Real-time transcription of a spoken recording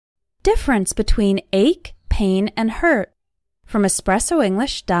Difference between ache, pain, and hurt from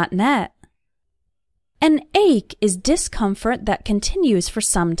EspressoEnglish.net. An ache is discomfort that continues for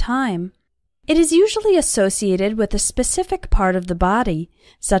some time. It is usually associated with a specific part of the body,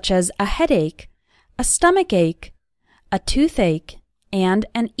 such as a headache, a stomach ache, a toothache, and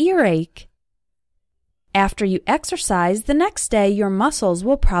an earache. After you exercise, the next day your muscles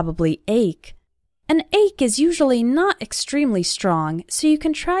will probably ache. An ache is usually not extremely strong, so you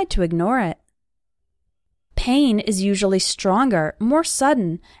can try to ignore it. Pain is usually stronger, more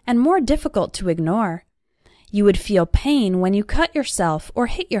sudden, and more difficult to ignore. You would feel pain when you cut yourself or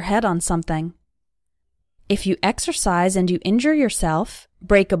hit your head on something. If you exercise and you injure yourself,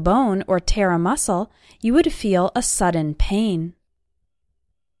 break a bone, or tear a muscle, you would feel a sudden pain.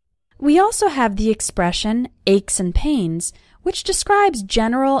 We also have the expression aches and pains, which describes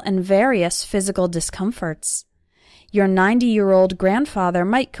general and various physical discomforts. Your 90-year-old grandfather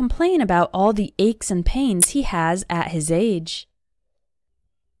might complain about all the aches and pains he has at his age.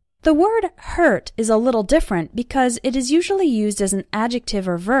 The word hurt is a little different because it is usually used as an adjective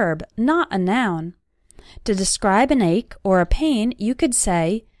or verb, not a noun. To describe an ache or a pain, you could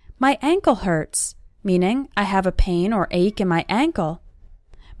say, "My ankle hurts," meaning I have a pain or ache in my ankle.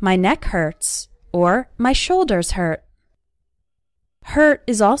 "My neck hurts," or "My shoulders hurt." Hurt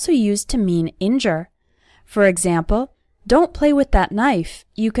is also used to mean injure. For example, "Don't play with that knife,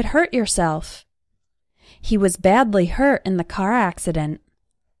 you could hurt yourself." He was badly hurt in the car accident.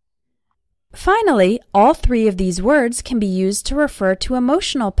 Finally, all three of these words can be used to refer to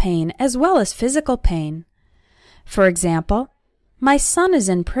emotional pain as well as physical pain. For example, "My son is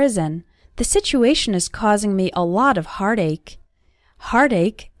in prison. The situation is causing me a lot of heartache."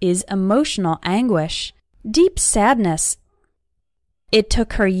 Heartache is emotional anguish, deep sadness. It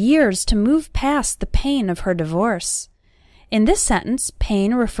took her years to move past the pain of her divorce. In this sentence,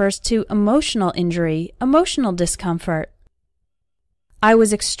 pain refers to emotional injury, emotional discomfort. I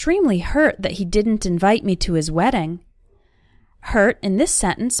was extremely hurt that he didn't invite me to his wedding. Hurt in this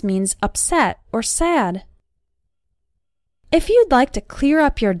sentence means upset or sad. If you'd like to clear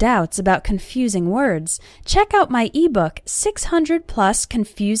up your doubts about confusing words, check out my ebook, 600 Plus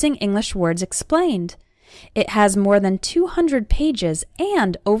Confusing English Words Explained. It has more than 200 pages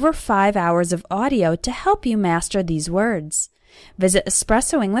and over 5 hours of audio to help you master these words. Visit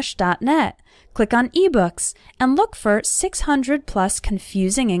EspressoEnglish.net, click on eBooks, and look for 600 Plus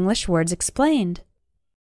Confusing English Words Explained.